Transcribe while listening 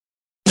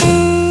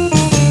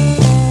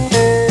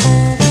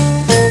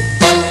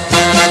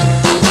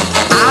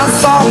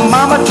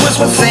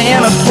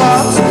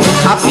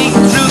I peeked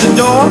through the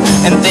door,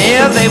 and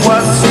there they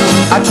was,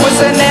 a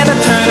twisting and a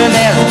turning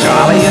as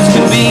jolly as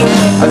can be.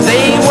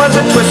 They was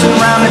a twisting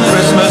round the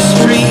Christmas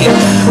tree.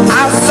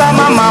 I saw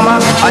my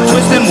mama a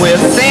twisting with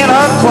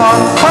Santa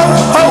Claus. Ho,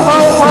 ho, ho,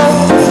 ho.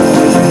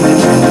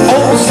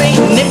 Old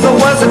Saint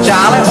Nicholas was a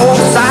jolly old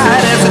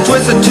side as a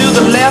twisted to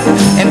the left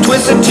and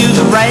twisted to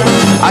the right.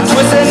 A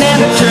twisting and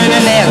a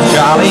turning as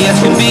jolly as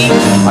can be.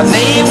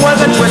 They was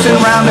a twisting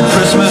round the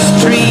Christmas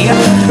tree.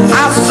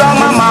 I saw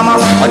my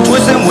mama a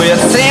twisting with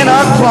Santa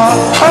Claus.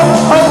 Ho,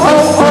 ho, ho,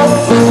 ho.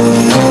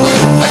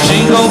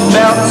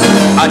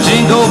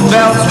 Jingle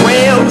bells,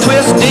 well,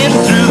 twisting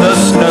through the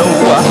snow.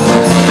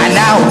 And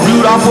now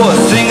Rudolph was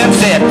singing,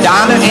 said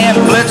Donner and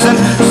Blitzen,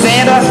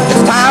 Santa,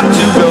 it's time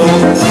to go.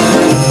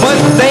 But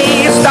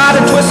they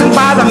started twisting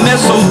by the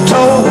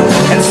mistletoe,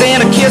 and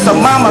Santa kissed her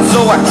mama,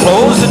 so I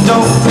closed the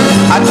door.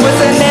 I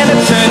twisting and a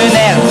turning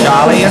as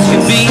jolly as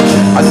can be.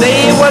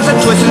 They was a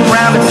twisting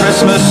round the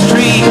Christmas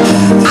tree.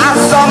 I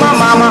saw my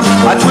mama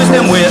a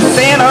twisting with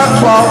Santa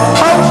Claus.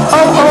 Ho,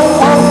 ho, ho,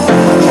 ho.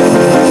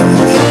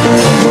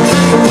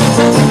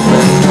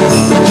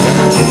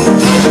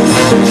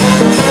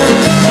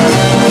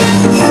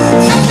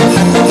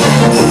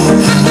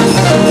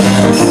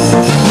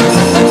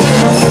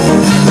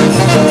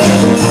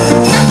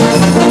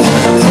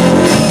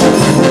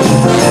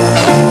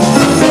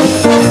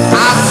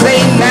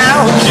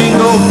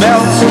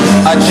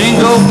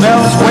 Jingle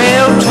bells,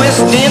 well,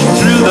 twisting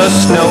through the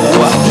snow.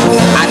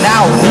 And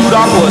now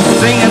Rudolph was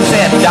singing,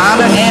 said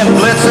Donner and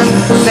Blitzen,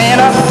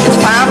 Santa, it's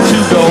time to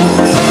go.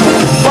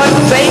 But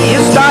they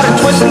started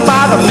twisting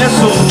by the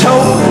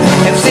mistletoe,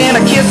 and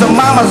Santa kissed her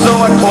mama, so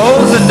I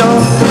closed the door.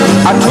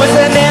 A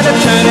twisting and a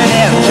turning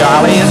as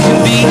jolly as can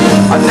be.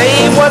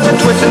 They was a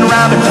twisting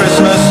around the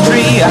Christmas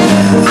tree.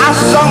 I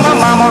saw my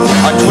mama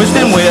a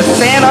twisting with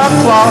Santa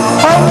Claus.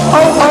 Ho,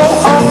 ho, ho,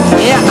 ho.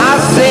 Yeah, I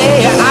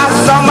say I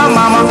saw my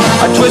mama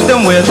a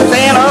twisting with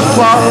Santa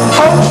Claus.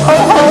 Ho, ho,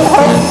 ho,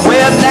 ho.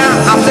 Well, now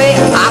I say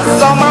I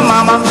saw my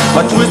mama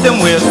a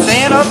twisting with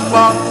Santa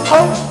Claus.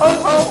 Ho, ho.